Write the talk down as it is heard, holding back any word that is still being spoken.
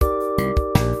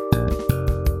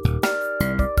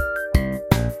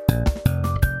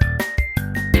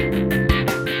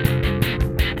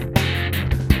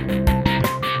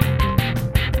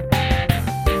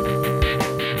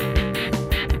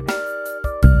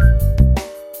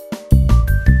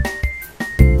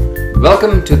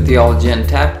Welcome to Theology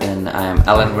Untapped, and I am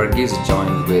Alan Verghese,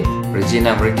 joined with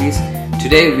Regina Verghese.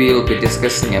 Today we will be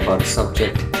discussing about a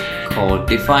subject called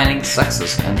defining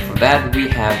success, and for that we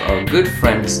have our good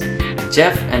friends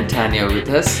Jeff and Tanya with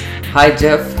us. Hi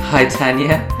Jeff, hi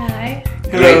Tanya. Hi.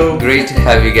 Hello. Great to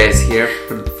have you guys here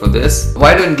for this.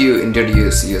 Why don't you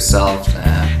introduce yourself?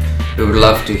 We would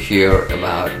love to hear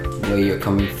about where you're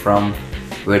coming from,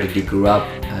 where did you grow up,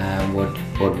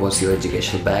 what was your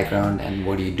educational background, and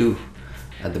what do you do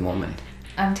at the moment?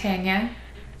 I'm Tanya.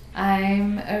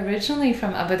 I'm originally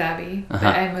from Abu Dhabi, but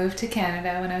I moved to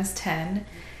Canada when I was 10,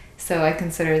 so I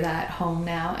consider that home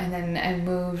now. And then I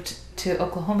moved to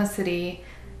Oklahoma City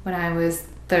when I was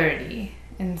 30.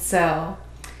 And so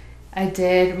I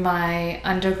did my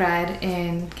undergrad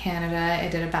in Canada. I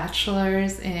did a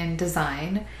bachelor's in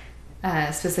design,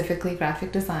 specifically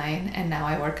graphic design, and now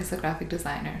I work as a graphic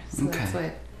designer. So that's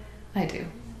what I do.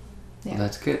 Yeah. Well,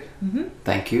 that's good. Mm-hmm.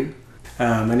 Thank you.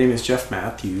 My name is Jeff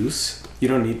Matthews. You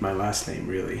don't need my last name,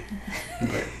 really,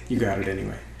 but you got it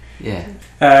anyway. Yeah.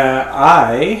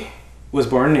 I was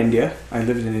born in India. I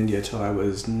lived in India till I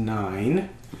was 9.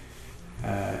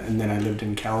 And then I lived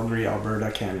in Calgary, Alberta,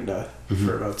 Canada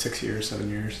for about 7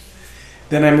 years.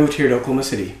 Then I moved here to Oklahoma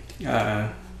City.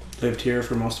 Lived here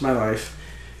for most of my life.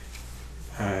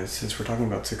 Since we're talking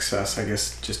about success, I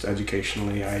guess just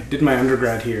educationally, I did my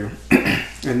undergrad here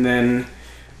and then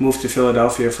moved to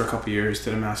Philadelphia for a couple years,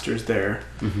 did a master's there.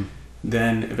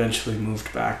 Then eventually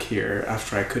moved back here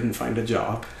after I couldn't find a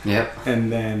job. Yep.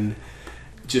 And then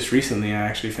just recently I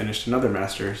actually finished another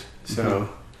master's. So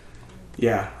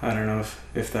yeah, I don't know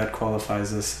if that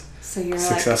qualifies as so you're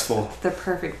successful. Like the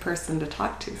perfect person to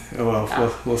talk to.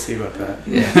 Well, we'll see about that.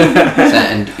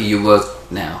 Yeah. And you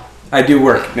work now? I do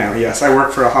work now, yes. I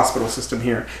work for a hospital system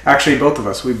here. Actually, both of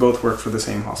us, we both work for the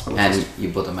same hospital system. And you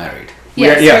both are married?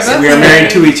 Yes, we are married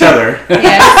to each other.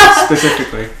 Yes.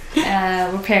 Specifically.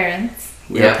 We're parents.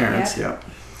 We are parents, yeah.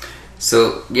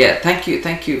 So,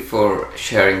 thank you for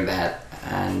sharing that.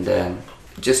 And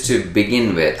just to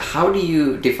begin with, how do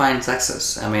you define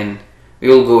success? I mean, we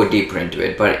will go deeper into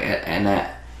it, but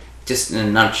just in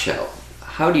a nutshell,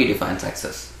 how do you define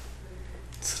success?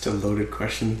 Such a loaded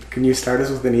question. Can you start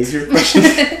us with an easier question?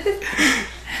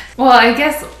 Well, I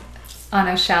guess on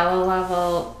a shallow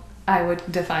level, I would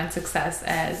define success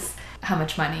as how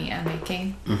much money I'm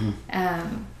making.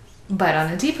 But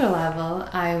on a deeper level,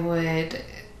 I would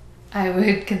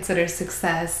consider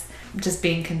success just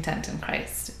being content in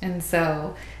Christ. And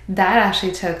so that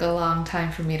actually took a long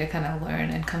time for me to kind of learn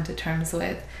and come to terms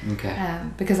with.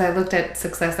 Because I looked at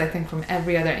success, I think, from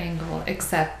every other angle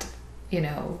except,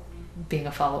 being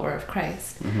a follower of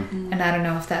Christ. And I don't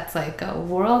know if that's like a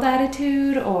world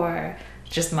attitude or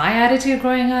just my attitude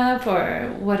growing up or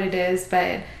what it is,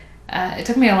 but it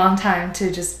took me a long time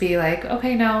to just be like,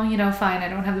 okay, no, fine, I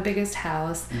don't have the biggest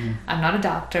house. I'm not a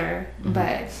doctor,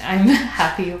 but I'm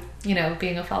happy,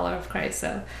 being a follower of Christ.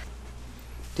 So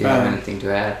do you have anything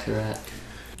to add to that?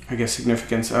 I guess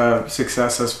significance,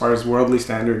 success as far as worldly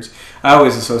standards. I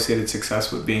always associated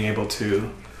success with being able to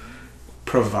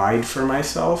provide for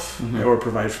myself or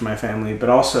provide for my family, but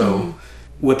also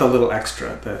with a little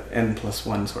extra, the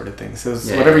N+1 sort of thing. So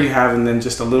whatever you have and then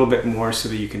just a little bit more so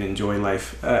that you can enjoy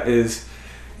life is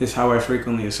how I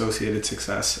frequently associated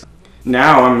success.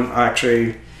 Now I'm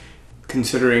actually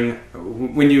considering,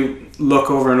 when you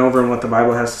look over and over in what the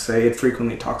Bible has to say, it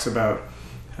frequently talks about,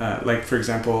 like for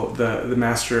example, the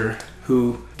master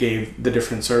who gave the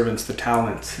different servants the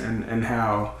talents and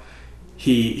how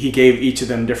he gave each of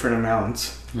them different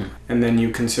amounts, and then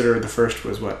you consider the first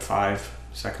was 5,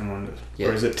 second one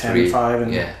or is it 10, 3, 5,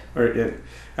 and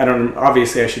I don't know.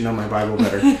 Obviously, I should know my Bible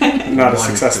better. I'm not a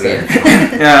success there.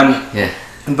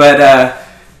 But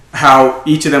how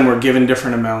each of them were given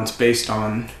different amounts based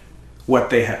on what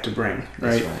they had to bring,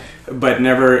 right? But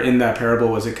never in that parable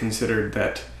was it considered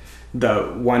that the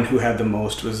one who had the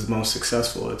most was the most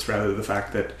successful. It's rather the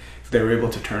fact that they were able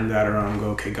to turn that around and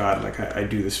go, okay, God, like I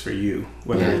do this for you,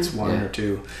 whether it's one or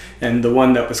two. And the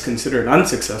one that was considered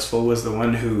unsuccessful was the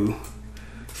one who,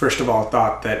 first of all,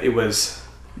 thought that it was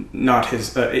not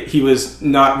his, he was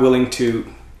not willing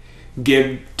to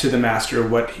give to the master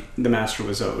what the master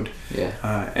was owed.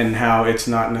 And how it's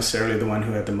not necessarily the one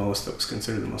who had the most that was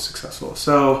considered the most successful.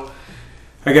 So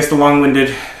I guess the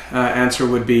long-winded answer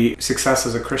would be success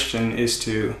as a Christian is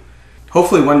to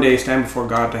hopefully one day stand before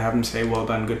God to have him say, well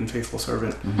done, good and faithful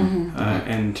servant.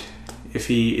 And if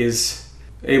he is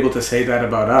able to say that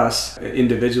about us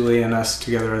individually and us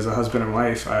together as a husband and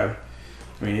wife, I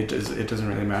mean, it doesn't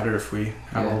really matter if we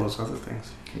have all those other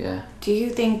things. Do you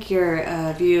think your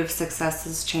view of success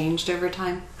has changed over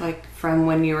time? Like from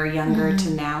when you were younger to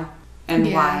now?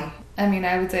 And why? I mean,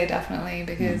 I would say definitely,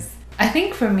 because I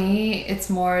think for me, it's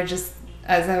more just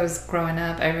as I was growing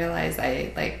up, I realized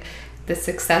the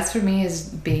success for me is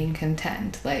being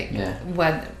content,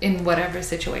 in whatever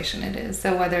situation it is.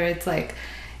 So whether it's like,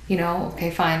 you know,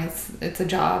 okay, fine, it's a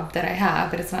job that I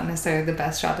have, but it's not necessarily the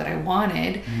best job that I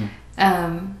wanted.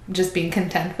 Just being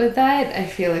content with that, I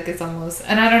feel like it's almost,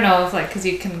 and I don't know if because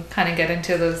you can kind of get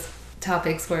into those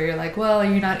topics where you're like, well,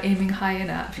 are you not aiming high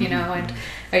enough, you know, and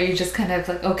are you just kind of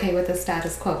like okay with the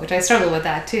status quo, which I struggle with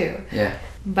that too.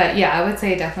 But yeah, I would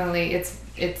say definitely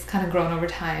it's kind of grown over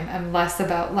time. I'm less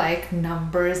about like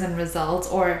numbers and results,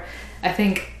 or I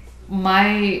think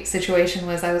my situation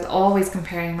was I was always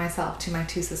comparing myself to my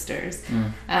two sisters.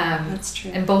 That's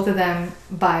true. And both of them,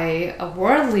 by a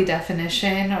worldly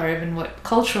definition or even what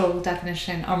cultural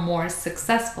definition, are more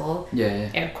successful,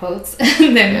 air quotes,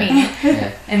 than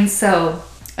me. And so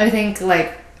I think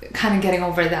like kind of getting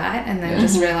over that, and then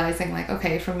just realizing like,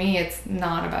 okay, for me it's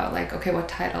not about like, okay, what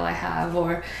title I have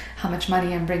or how much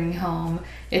money I'm bringing home.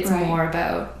 It's more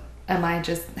about, am I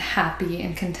just happy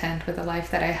and content with the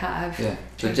life that I have?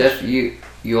 So Jeff, you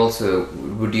also,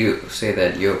 would you say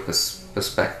that your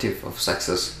perspective of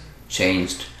success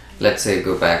changed? Let's say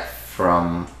go back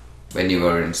from when you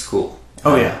were in school.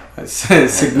 It's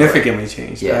significantly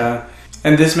changed.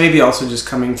 And this may be also just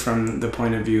coming from the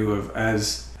point of view of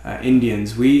as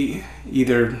Indians, we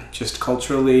either just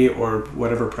culturally or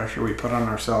whatever pressure we put on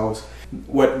ourselves,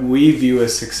 what we view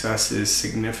as success is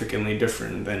significantly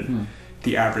different than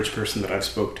the average person that I've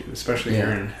spoke to, especially here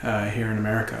in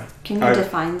America. Can you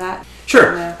define that?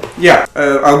 Sure.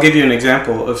 I'll give you an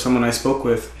example of someone I spoke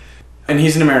with, and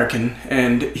he's an American,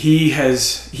 and he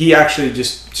actually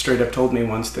just straight up told me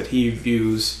once that he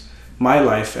views my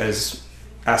life as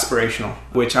aspirational,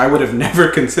 which I would have never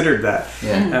considered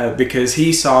that, because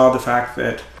he saw the fact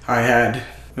that I had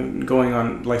going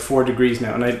on like 4 degrees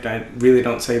now, and I really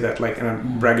don't say that like in a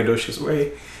braggadocious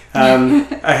way.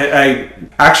 I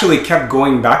actually kept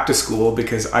going back to school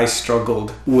because I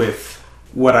struggled with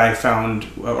what I found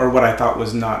or what I thought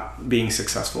was not being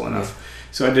successful enough.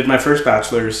 So I did my first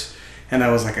bachelor's, and I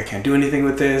was like, I can't do anything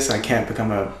with this. I can't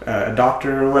become a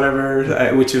doctor or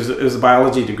whatever, which it was a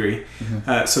biology degree.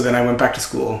 So then I went back to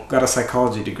school, got a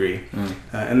psychology degree.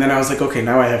 And then I was like, okay,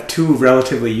 now I have 2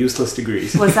 relatively useless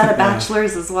degrees. Was that a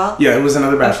bachelor's as well? Yeah, it was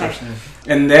another bachelor's. Okay.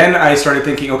 And then I started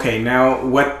thinking, okay, now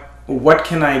what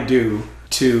can I do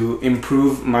to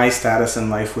improve my status in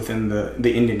life within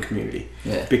the Indian community?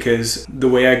 Because the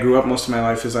way I grew up most of my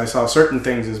life is I saw certain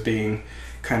things as being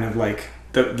kind of like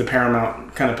the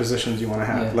paramount kind of positions you want to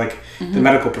have, like the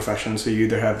medical profession. So you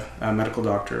either have a medical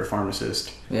doctor or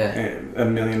pharmacist, a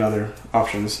million other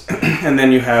options, and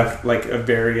then you have like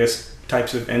various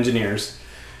types of engineers,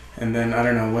 and then I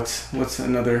don't know what's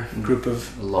another group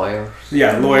of lawyers.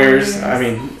 Lawyers. I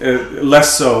mean,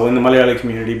 less so in the Malayali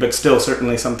community, but still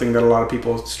certainly something that a lot of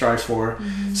people strive for.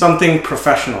 Something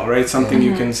professional, right? Something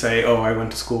you can say, oh, I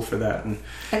went to school for that. And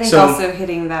I think also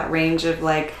hitting that range of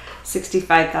like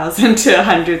 65,000 to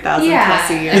 100,000 plus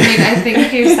a year. I mean, I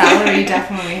think your salary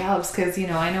definitely helps, because you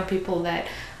know, I know people that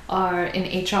are in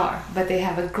HR, but they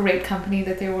have a great company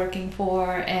that they're working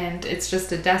for, and it's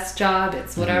just a desk job,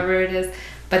 it's whatever it is,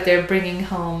 but they're bringing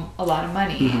home a lot of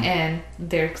money, and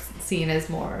they're seen as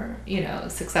more, you know,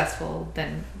 successful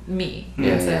than me.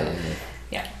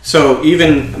 So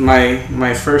even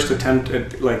my first attempt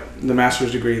at like the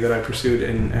master's degree that I pursued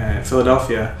in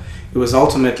Philadelphia, it was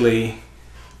ultimately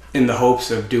in the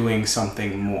hopes of doing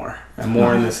something more, and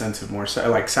more in the sense of more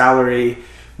like salary,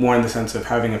 more in the sense of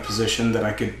having a position that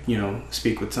I could, you know,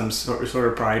 speak with some sort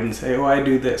of pride and say, oh, I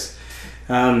do this.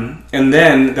 And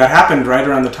then that happened right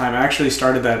around the time I actually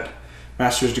started that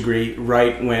master's degree,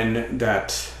 right when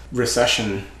that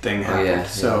recession thing happened.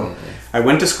 I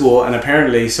went to school, and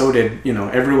apparently so did, you know,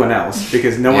 everyone else,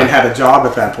 because no one had a job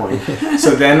at that point.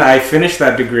 So then I finished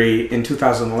that degree in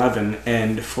 2011,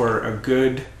 and for a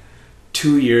good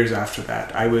 2 years after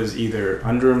that, I was either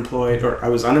unemployed or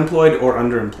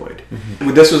underemployed.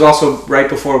 This was also right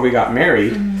before we got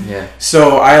married.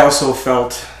 So I also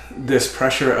felt this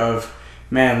pressure of,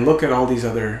 man, look at all these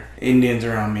other Indians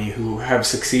around me who have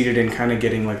succeeded in kind of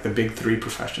getting like the big 3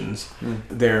 professions.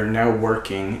 They're now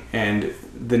working, and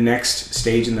the next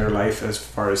stage in their life as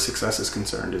far as success is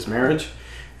concerned is marriage,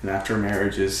 and after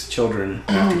marriage is children,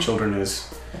 after children is,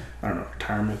 I don't know,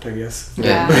 retirement, I guess.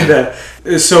 But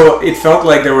so it felt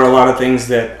like there were a lot of things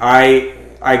that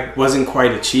I wasn't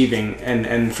quite achieving,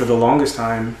 and for the longest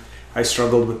time I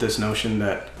struggled with this notion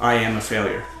that I am a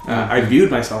failure. I viewed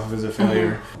myself as a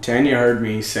failure. Tanya heard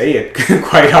me say it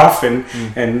quite often,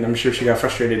 and I'm sure she got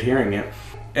frustrated hearing it.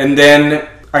 And then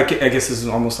I guess this is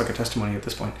almost like a testimony at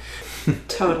this point.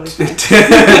 Totally.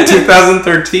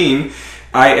 2013,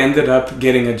 I ended up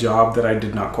getting a job that I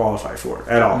did not qualify for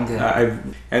at all. Okay.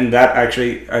 And that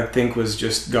actually, I think, was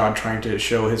just God trying to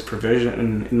show his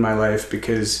provision in my life,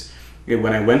 because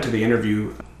when I went to the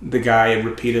interview, the guy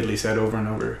repeatedly said over and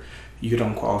over, you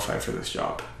don't qualify for this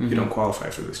job. Mm-hmm. You don't qualify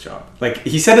for this job. Like,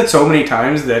 he said it so many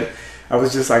times that I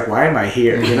was just like, why am I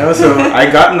here? You know? So I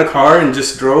got in the car and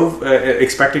just drove,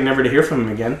 expecting never to hear from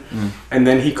him again. And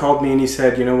then he called me and he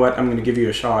said, you know what, I'm going to give you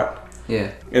a shot.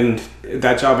 Yeah. And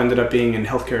that job ended up being in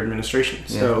healthcare administration.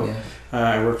 So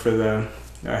I work for the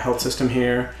health system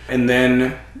here. And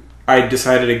then I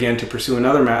decided again to pursue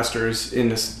another master's in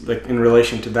this, like, in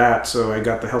relation to that. So I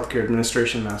got the healthcare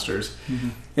administration master's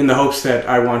in the hopes that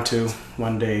I want to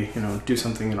one day, you know, do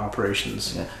something in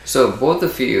operations. Yeah. So both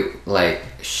of you like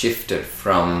shifted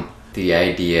from the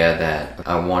idea that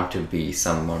I want to be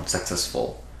someone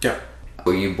successful. Yeah.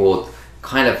 So you both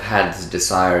kind of had this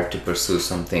desire to pursue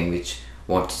something which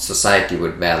what society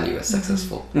would value as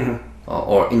successful,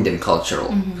 or Indian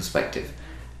cultural perspective.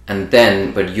 And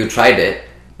then, but you tried it.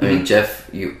 I mean, Jeff,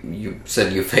 you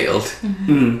said you failed,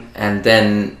 and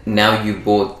then now you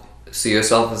both see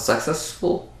yourself as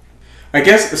successful. I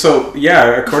guess so.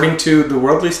 Yeah, according to the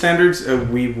worldly standards,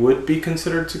 we would be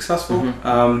considered successful.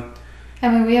 I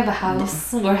mean, we have a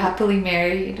house. We're happily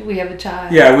married. We have a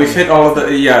child. Yeah, we've hit all of the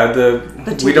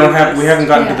we haven't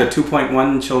gotten to the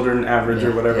 2.1 children average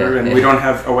or whatever, and we don't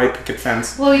have a white picket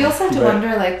fence. Well, you also have to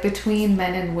wonder, like, between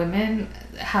men and women,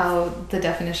 how the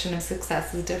definition of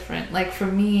success is different. Like, for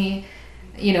me,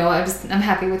 you know, I'm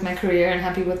happy with my career and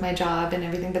happy with my job and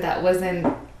everything, but that wasn't,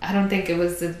 I don't think it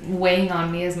was weighing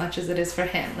on me as much as it is for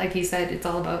him. Like he said, it's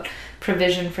all about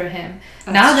provision for him.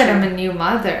 Now that I'm a new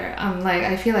mother, I'm like,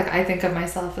 I feel like I think of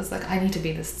myself as like, I need to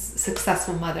be this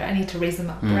successful mother. I need to raise them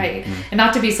up right. And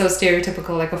not to be so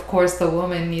stereotypical, like, of course the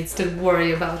woman needs to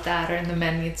worry about that, or the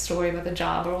man needs to worry about the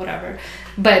job or whatever.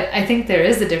 But I think there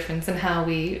is a difference in how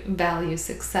we value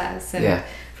success. And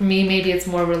for me, maybe it's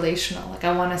more relational. Like,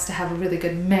 I want us to have a really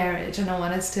good marriage, and I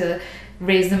want us to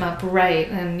raise them up right,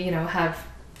 and, you know, have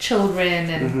children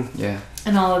and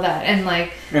and all of that, and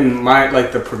my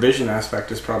the provision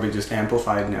aspect is probably just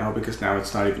amplified now, because now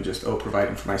it's not even just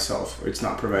providing for myself, or it's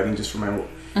not providing just for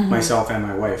myself and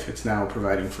my wife. It's now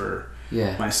providing for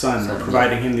my son, or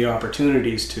providing him the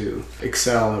opportunities to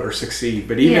excel or succeed.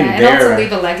 But even and there, also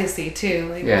leave a legacy too.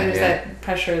 Like, there's that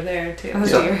pressure there too.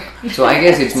 So I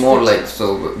guess it's more like,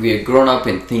 so we've grown up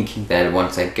in thinking that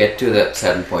once I get to that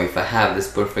certain point, if I have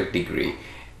this perfect degree,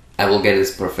 I will get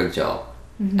this perfect job.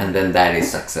 And then that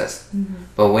is success.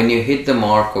 But when you hit the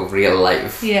mark of real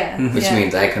life, which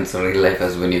means I consider real life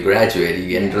as when you graduate,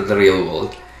 you enter the real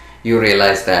world, you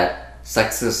realize that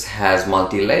success has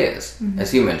multi-layers,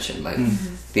 as you mentioned, like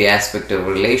the aspect of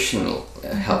relational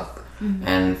help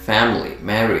and family,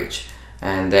 marriage,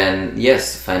 and then,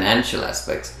 financial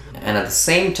aspects. And at the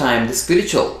same time, the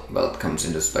spiritual wealth comes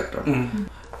into spectrum.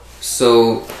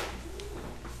 So,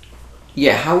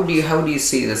 how do you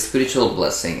see the spiritual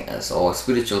blessing as, or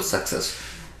spiritual success,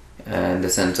 in the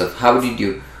sense of how did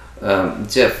you,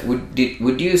 Jeff?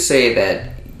 Would you say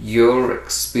that your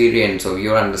experience or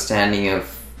your understanding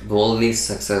of worldly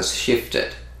success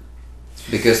shifted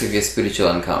because of your spiritual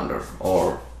encounter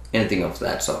or anything of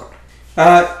that sort?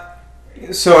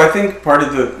 So I think part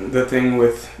of the thing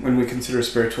with when we consider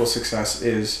spiritual success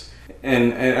is,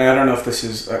 and I don't know if this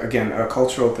is again a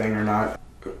cultural thing or not.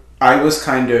 I was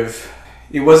kind of.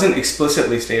 It wasn't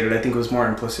explicitly stated, I think it was more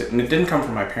implicit, and it didn't come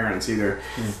from my parents either.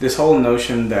 This whole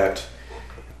notion that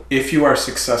if you are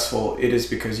successful, it is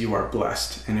because you are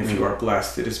blessed, and if you are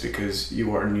blessed, it is because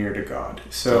you are near to God.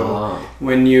 So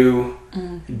when you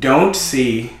don't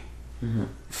see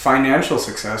financial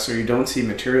success, or you don't see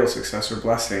material success or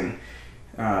blessing,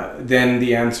 then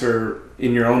the answer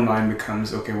in your own mind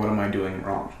becomes, okay, what am I doing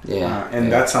wrong?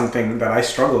 That's something that I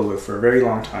struggled with for a very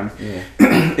long time.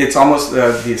 It's almost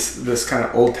this kind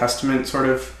of Old Testament sort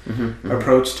of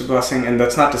approach to blessing, and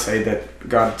that's not to say that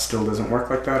God still doesn't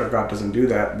work like that, or God doesn't do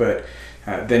that, but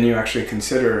then you actually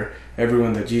consider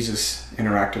everyone that Jesus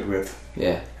interacted with,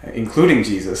 including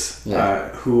Jesus,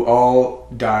 who all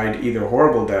died either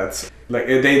horrible deaths, like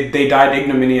they died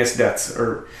ignominious deaths,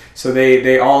 or so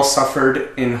they all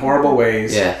suffered in horrible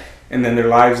ways, and then their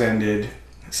lives ended.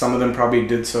 Some of them probably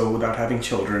did so without having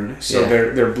children, so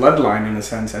their bloodline in a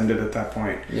sense ended at that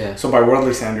point. So by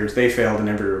worldly standards, they failed in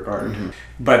every regard.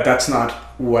 But that's not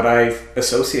what I've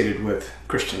associated with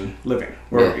Christian living,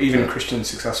 or even Christian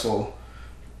successful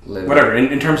living. Whatever,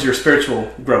 in terms of your spiritual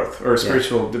growth or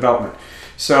spiritual development.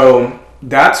 So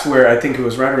that's where I think it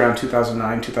was right around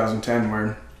 2009, 2010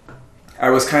 where I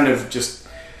was kind of just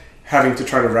having to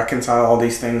try to reconcile all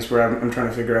these things where I'm trying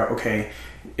to figure out, okay,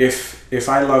 if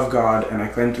I love God and I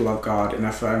claim to love God, and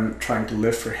if I'm trying to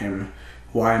live for Him,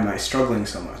 why am I struggling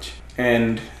so much?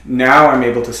 And now I'm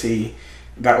able to see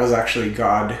that was actually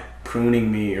God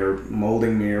pruning me or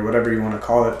molding me or whatever you want to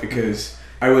call it, because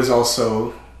I was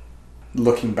also,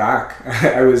 looking back,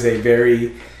 I was a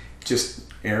very just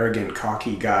arrogant,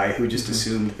 cocky guy who just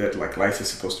assumed that like life is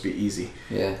supposed to be easy.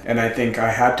 Yeah. And I think I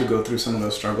had to go through some of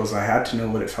those struggles. I had to know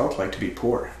what it felt like to be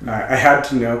poor. I had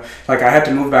to know, like I had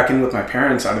to move back in with my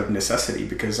parents out of necessity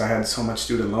because I had so much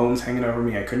student loans hanging over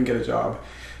me. I couldn't get a job.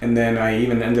 And then I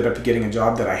even ended up getting a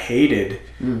job that I hated,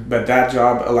 but that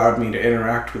job allowed me to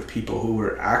interact with people who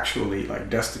were actually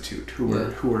like destitute,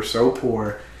 who were so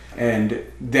poor. And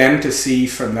then to see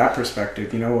from that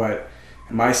perspective, you know what,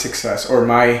 my success or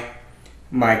my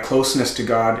closeness to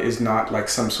God is not like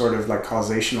some sort of like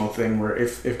causational thing where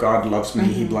if God loves me,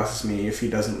 He blesses me. If He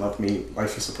doesn't love me,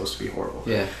 life is supposed to be horrible.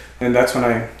 Yeah. And that's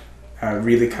when I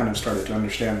really kind of started to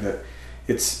understand that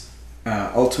it's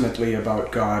ultimately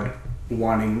about God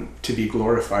wanting to be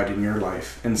glorified in your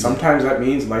life. And sometimes that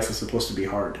means life is supposed to be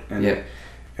hard. And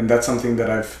that's something that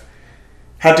I've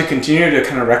had to continue to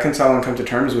kind of reconcile and come to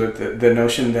terms with, the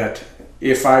notion that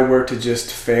if I were to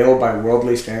just fail by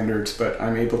worldly standards, but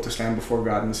I'm able to stand before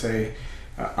God and say,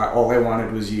 all I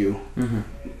wanted was you,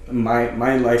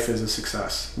 my life is a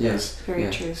success. Yes.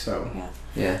 Very true. So,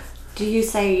 yeah. Do you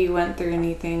say you went through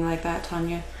anything like that,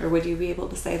 Tanya? Or would you be able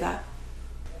to say that?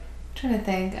 I'm trying to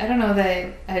think. I don't know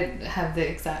that I have the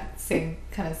exact same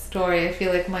kind of story. I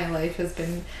feel like my life has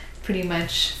been pretty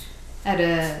much at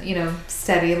a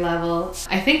steady level.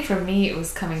 I think for me it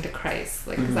was coming to Christ,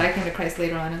 like because I came to Christ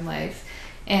later on in life,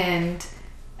 and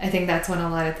I think that's when a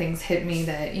lot of things hit me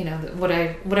that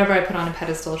whatever I put on a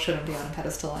pedestal shouldn't be on a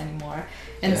pedestal anymore.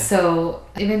 And so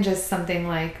even just something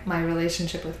like my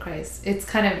relationship with Christ, it's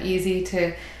kind of easy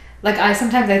to like I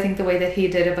think the way that He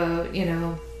did about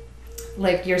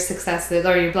like your successes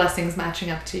or your blessings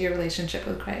matching up to your relationship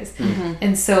with Christ.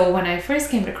 And so when I first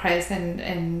came to Christ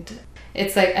and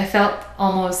it's like I felt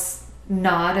almost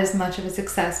not as much of a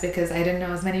success because I didn't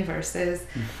know as many verses.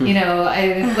 I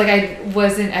didn't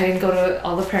go to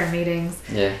all the prayer meetings.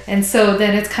 Yeah. And so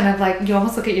then it's kind of like you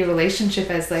almost look at your relationship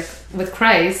as like with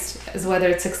Christ as whether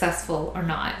it's successful or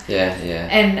not. Yeah.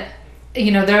 And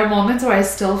there are moments where I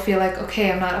still feel like,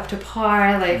 okay, I'm not up to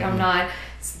par, like I'm not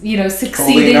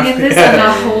succeeding in this, I'm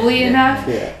not holy enough.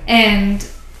 Yeah. And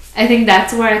I think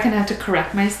that's where I kind of have to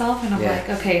correct myself, and I'm like,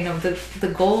 okay, no, the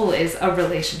goal is a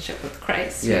relationship with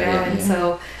Christ,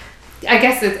 so I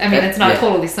guess it's not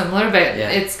totally similar, but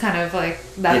it's kind of like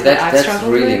that's what I've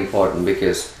struggled with. That's really important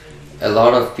because a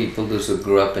lot of people, those who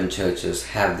grew up in churches,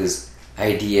 have this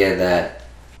idea that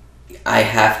I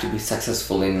have to be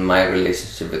successful in my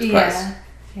relationship with Christ.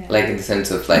 Yeah. Like in the sense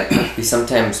of like we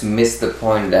sometimes miss the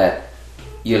point that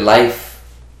your life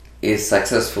is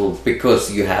successful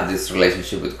because you have this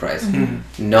relationship with Christ.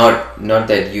 Not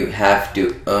that you have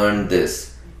to earn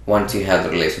this once you have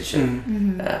the relationship.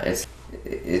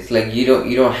 It's like you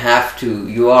don't have to.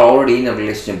 You are already in a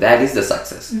relationship. That is the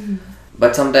success.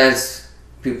 But sometimes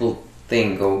people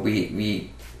think,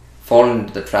 we fall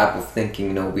into the trap of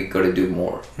thinking, we got to do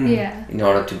more in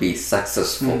order to be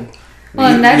successful.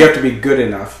 Well, you have to be good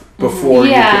enough before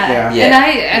you can. And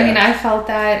I mean, I felt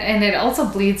that, and it also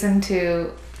bleeds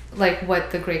into like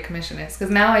what the Great Commission is,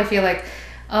 because now I feel like,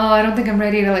 I don't think I'm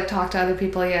ready to like talk to other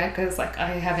people yet, because like I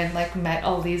haven't like met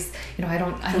all these, I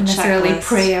don't necessarily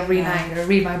pray every night or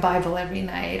read my Bible every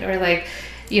night, or like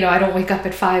I don't wake up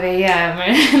at 5 a.m.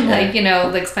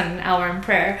 or like spend an hour in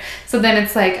prayer. So then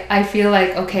it's like I feel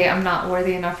like, okay, I'm not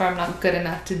worthy enough, or I'm not good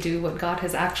enough to do what God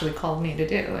has actually called me to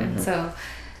do. And so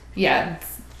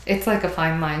it's like a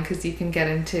fine line, because you can get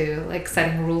into like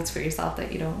setting rules for yourself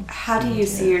that you don't. How do you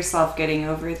see yourself getting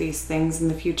over these things in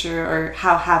the future, or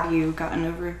how have you gotten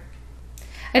over?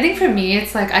 I think for me,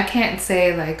 it's like I can't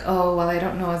say like, oh, well, I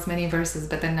don't know as many verses,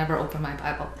 but then never open my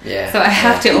Bible. Yeah. So I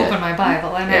have to open my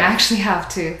Bible, and I actually have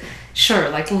to,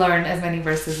 learn as many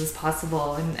verses as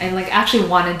possible, and like actually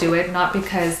want to do it, not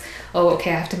because, I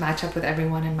have to match up with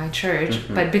everyone in my church,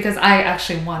 but because I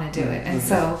actually want to do it. And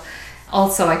so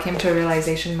also I came to a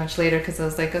realization much later, because I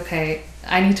was like, okay,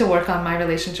 I need to work on my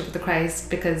relationship with Christ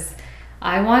because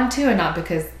I want to, and not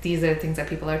because these are the things that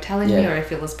people are telling me, or I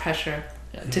feel this pressure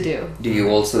to do. Do you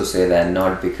also say that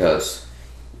not because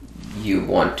you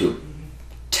want to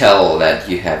tell that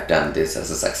you have done this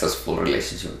as a successful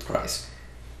relationship with Christ?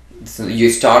 So you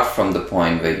start from the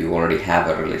point where you already have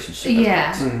a relationship with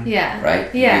Christ,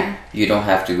 right? You don't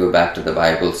have to go back to the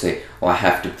Bible, say, oh, I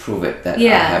have to prove it that I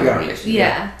have a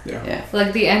relationship.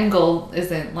 Like the end goal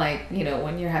isn't like,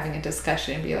 when you're having a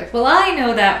discussion, be like, well, I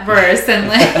know that verse, and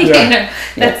like,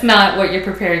 that's not what you're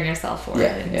preparing yourself for.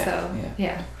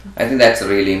 I think that's a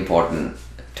really important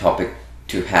topic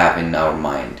to have in our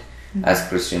mind as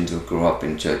Christians who grew up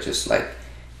in churches. Like,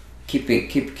 keep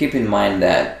in mind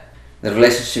that the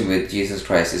relationship with Jesus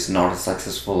Christ is not a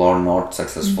successful or not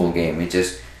successful game. It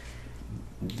just,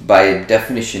 by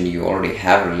definition, you already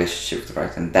have a relationship with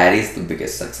Christ, and that is the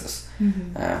biggest success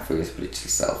for your spiritual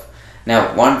self.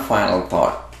 Now, one final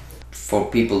thought for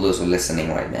people those who are listening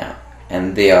right now,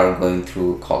 and they are going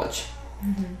through college,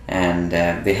 and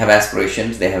they have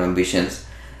aspirations, they have ambitions.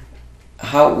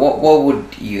 What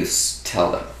would you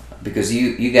tell them? Because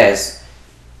you guys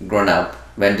grown up,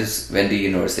 went to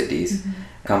universities,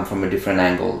 come from a different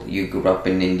angle. You grew up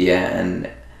in India and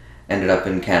ended up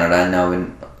in Canada, now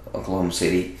in Oklahoma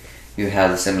City. You have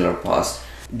a similar past.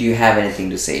 Do you have anything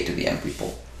to say to the young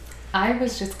people? I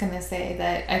was just going to say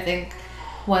that I think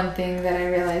one thing that I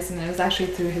realized, and it was actually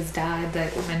through his dad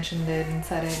that mentioned it and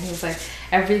said it, and he was like,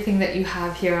 everything that you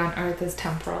have here on earth is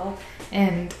temporal.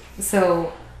 And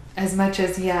so as much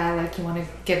as like you want to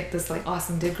get this like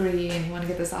awesome degree, and you want to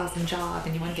get this awesome job,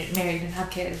 and you want to get married and have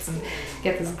kids and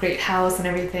get this great house and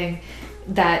everything,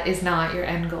 that is not your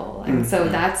end goal. And so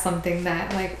that's something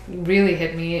that like really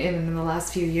hit me in the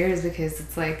last few years, because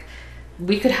it's like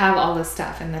we could have all this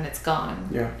stuff and then it's gone.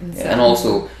 And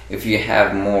also, if you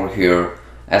have more here,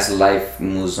 as life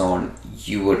moves on,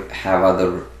 you would have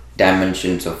other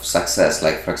dimensions of success.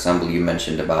 Like, for example, you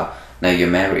mentioned about now you're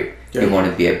married. You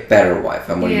want to be a better wife.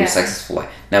 I want to be a successful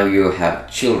wife. Now you have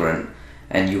children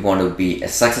and you want to be a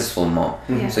successful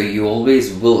mom. So you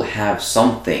always will have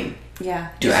something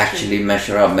to actually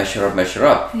measure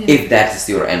up, if that is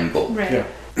your end goal.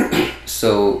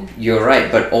 So you're right.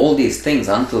 But all these things,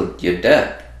 until you're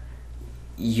dead,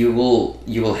 you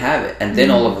will have it. And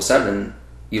then all of a sudden,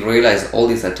 you realize all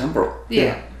these are temporal.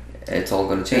 It's all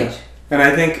going to change. And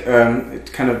I think,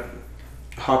 kind of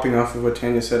hopping off of what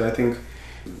Tanya said, I think,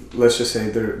 let's just say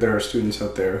there are students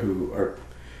out there who are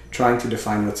trying to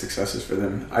define what success is for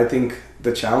them. I think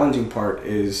the challenging part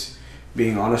is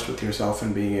being honest with yourself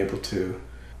and being able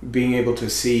to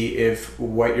see if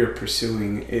what you're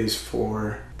pursuing is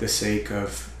for the sake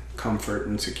of comfort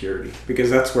and security. Because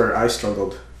that's where I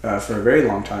struggled for a very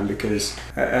long time, because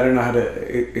I don't know how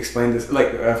to explain this.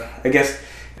 Like, I guess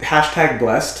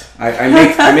 #blessed.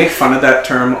 I make fun of that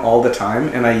term all the time,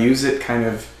 and I use it kind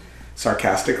of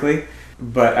sarcastically.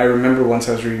 But I remember once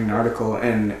I was reading an article,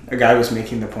 and a guy was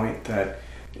making the point that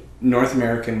North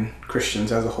American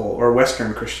Christians as a whole, or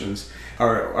Western Christians,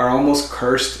 are almost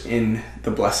cursed in the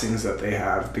blessings that they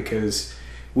have, because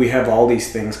we have all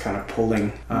these things kind of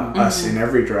pulling us in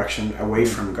every direction away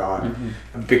from God.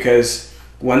 Because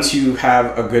once you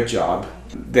have a good job,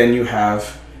 then you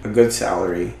have a good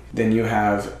salary, then you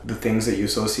have the things that you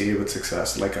associate with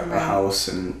success, like a house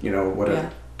and,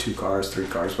 2 cars, 3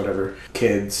 cars, whatever,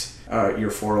 kids,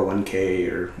 your 401k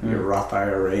or your Roth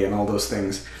IRA and all those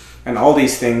things. And all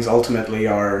these things ultimately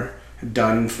are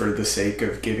done for the sake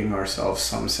of giving ourselves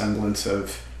some semblance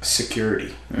of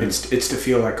security. It's to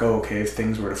feel like, oh, okay, if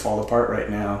things were to fall apart right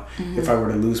now, if I were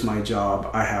to lose my job,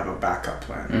 I have a backup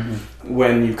plan.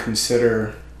 When you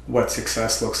consider what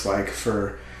success looks like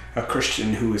for a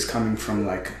Christian who is coming from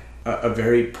like a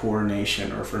very poor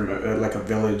nation, or from like a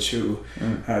village who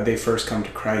they first come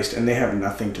to Christ and they have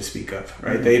nothing to speak of,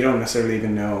 right? They don't necessarily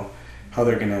even know how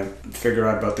they're going to figure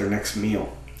out about their next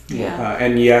meal.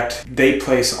 And yet they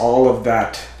place all of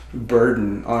that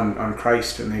burden on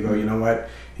Christ, and they go, you know what?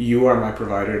 You are my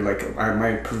provider. Like,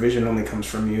 my provision only comes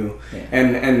from you.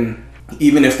 And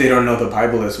even if they don't know the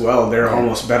Bible as well, they're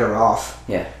almost better off.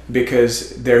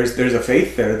 Because there's a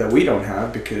faith there that we don't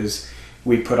have, because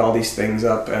we put all these things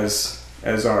up as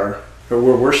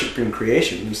we're worshiping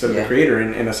creation instead of the Creator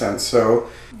in a sense. So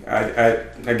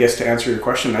I guess to answer your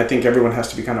question, I think everyone has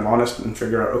to be kind of honest and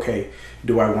figure out, okay,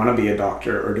 do I want to be a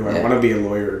doctor, or do I want to be a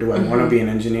lawyer, or do I want to be an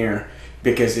engineer,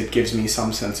 because it gives me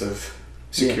some sense of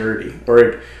security,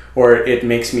 or it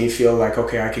makes me feel like,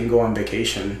 okay, I can go on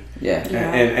vacation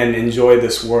and enjoy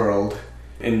this world,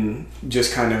 and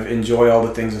just kind of enjoy all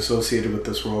the things associated with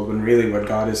this world, when really what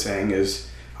God is saying is,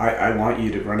 I want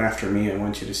you to run after me, I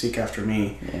want you to seek after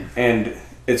me. And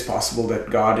it's possible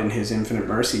that God in his infinite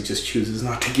mercy just chooses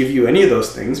not to give you any of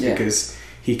those things, because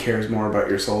he cares more about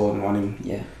your soul and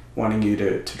wanting you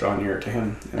to draw nearer to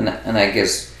him. And I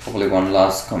guess probably one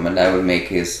last comment I would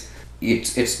make is,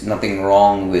 it's nothing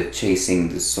wrong with chasing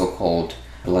this so-called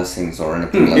blessings or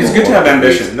anything like that. It's good to have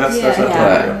ambition. That's what I'm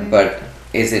talking about. But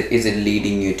is it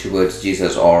leading you towards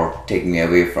Jesus or taking you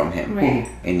away from Him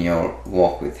in your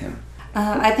walk with Him?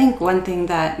 I think one thing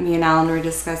that me and Alan were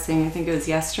discussing, I think it was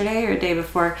yesterday or the day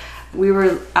before, we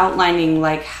were outlining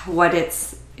like how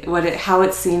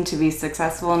it's seen to be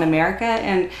successful in America,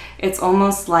 and it's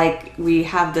almost like we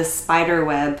have this spider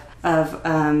web of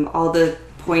all the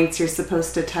points you're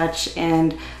supposed to touch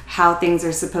and how things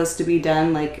are supposed to be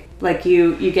done. Like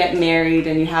you get married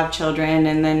and you have children,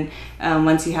 and then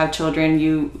once you have children,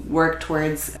 you work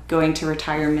towards going to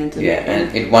retirement.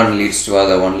 And one leads to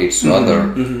other, one leads to other.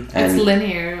 And it's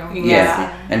linear.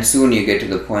 And soon you get to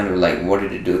the point of like, what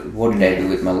did I do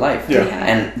with my life?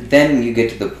 And then you get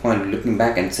to the point of looking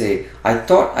back and say, I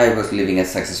thought I was living a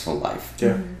successful life,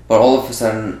 but all of a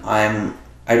sudden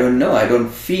I don't know. I don't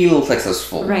feel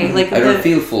successful. Right. Like I don't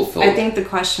feel fulfilled. I think the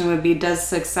question would be, does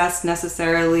success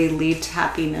necessarily lead to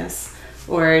happiness?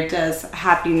 Or does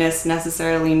happiness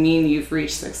necessarily mean you've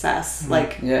reached success?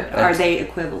 Are they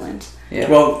equivalent? Yeah.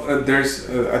 Well, there's,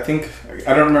 I think,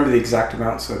 I don't remember the exact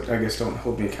amount, so I guess don't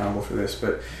hold me accountable for this,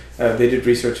 but they did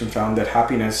research and found that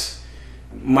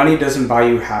money doesn't buy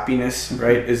you happiness,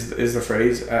 right, is the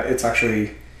phrase. It's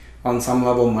actually, on some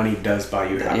level, money does buy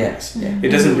you happiness. It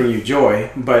doesn't bring you joy,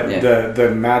 but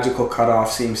the magical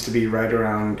cutoff seems to be right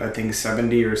around, I think,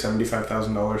 $70,000 or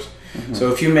 $75,000.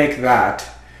 So if you make that,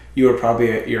 you are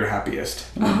probably at your happiest.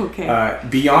 Okay.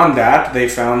 Beyond that, they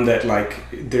found that like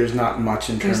there's not much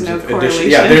in terms of correlation.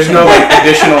 there's no like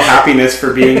additional happiness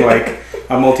for being like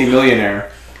a multimillionaire.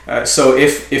 So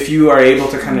if you are able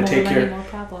to kind of take care,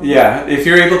 if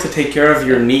you're able to take care of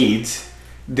your needs,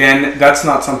 then that's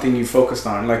not something you focused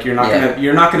on. Like you're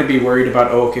not gonna be worried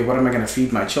about, what am I gonna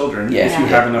feed my children if you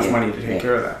have enough money to take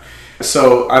care of that.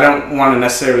 So I don't want to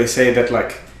necessarily say that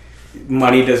like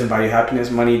money doesn't buy you happiness.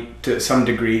 Money, to some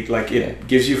degree, like it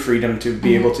gives you freedom to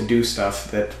be able to do stuff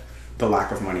that the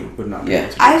lack of money would not be able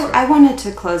to do. I wanted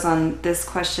to close on this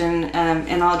question,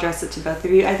 and I'll address it to both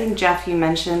of you. I think, Jeff, you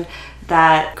mentioned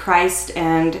that Christ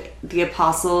and the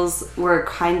apostles were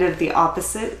kind of the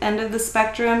opposite end of the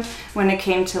spectrum when it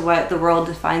came to what the world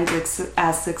defines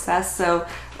as success. So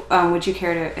would you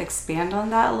care to expand on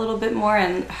that a little bit more,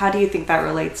 and how do you think that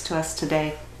relates to us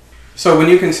today? So when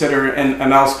you consider,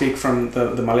 and I'll speak from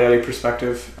the Malayali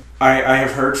perspective, I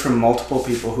have heard from multiple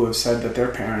people who have said that their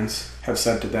parents have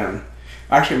said to them,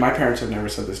 actually my parents have never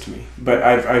said this to me, but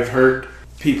I've heard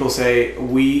people say,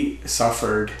 we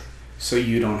suffered so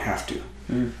you don't have to.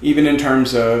 Even in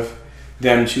terms of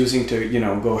them choosing to,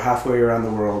 go halfway around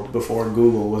the world before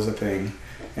Google was a thing,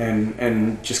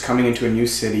 and just coming into a new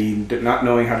city, not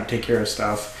knowing how to take care of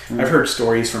stuff. I've heard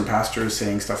stories from pastors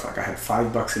saying stuff like, I had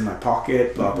 $5 in my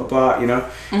pocket, blah, blah, blah,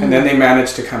 and then they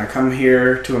managed to kind of come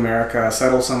here to America,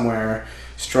 settle somewhere,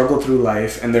 struggle through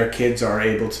life, and their kids are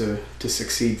able to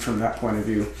succeed from that point of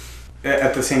view.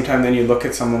 At the same time, then you look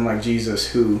at someone like Jesus,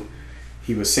 who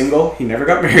he was single, he never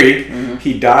got married,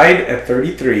 he died at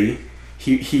 33,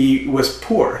 he was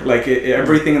poor. Like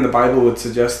everything in the Bible would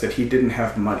suggest that he didn't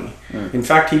have money. In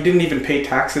fact, he didn't even pay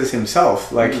taxes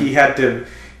himself. Like he had to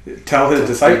tell his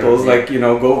disciples,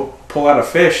 go pull out a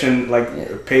fish and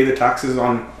pay the taxes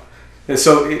on.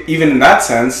 So even in that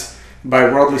sense, by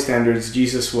worldly standards,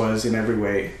 Jesus was in every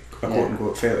way a quote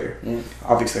unquote failure.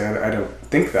 Obviously, I don't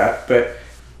think that, but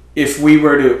if we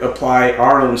were to apply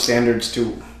our own standards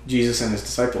to Jesus and his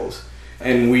disciples,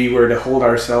 and we were to hold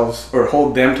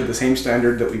them to the same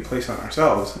standard that we place on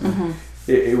ourselves,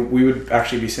 we would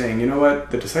actually be saying, you know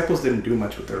what, the disciples didn't do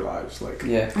much with their lives.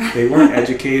 They weren't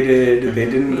educated, they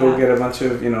didn't go get a bunch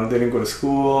of, they didn't go to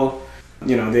school,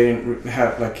 they didn't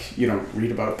have,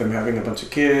 read about them having a bunch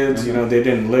of kids, they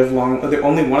didn't live long.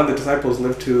 Only one of the disciples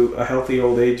lived to a healthy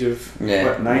old age of,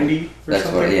 90 or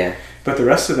something? But the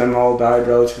rest of them all died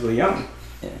relatively young.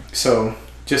 So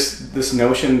just this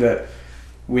notion that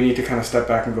we need to kind of step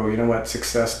back and go, you know what,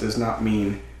 success does not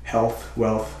mean health,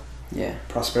 wealth,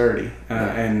 prosperity.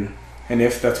 And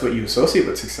if that's what you associate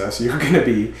with success, you're going to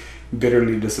be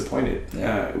bitterly disappointed.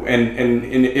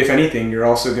 And if anything, you're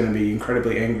also going to be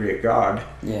incredibly angry at God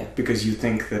because you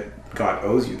think that God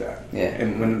owes you that.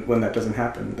 And when that doesn't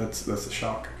happen, that's a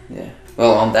shock.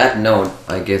 Well, on that note,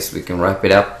 I guess we can wrap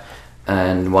it up.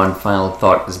 And one final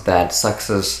thought is that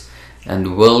success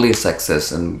and worldly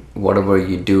success and whatever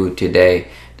you do today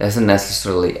doesn't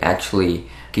necessarily actually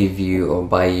give you or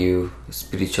buy you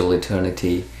spiritual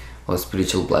eternity or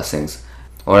spiritual blessings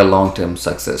or a long-term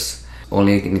success.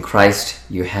 Only in Christ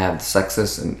you have the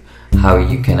success, and how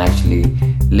you can actually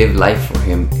live life for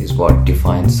Him is what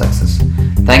defines success.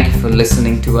 Thank you for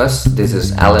listening to us. This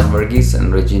is Alan Verghese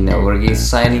and Regina Verghese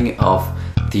signing off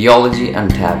Theology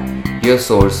Untapped, your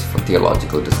source for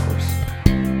theological discourse.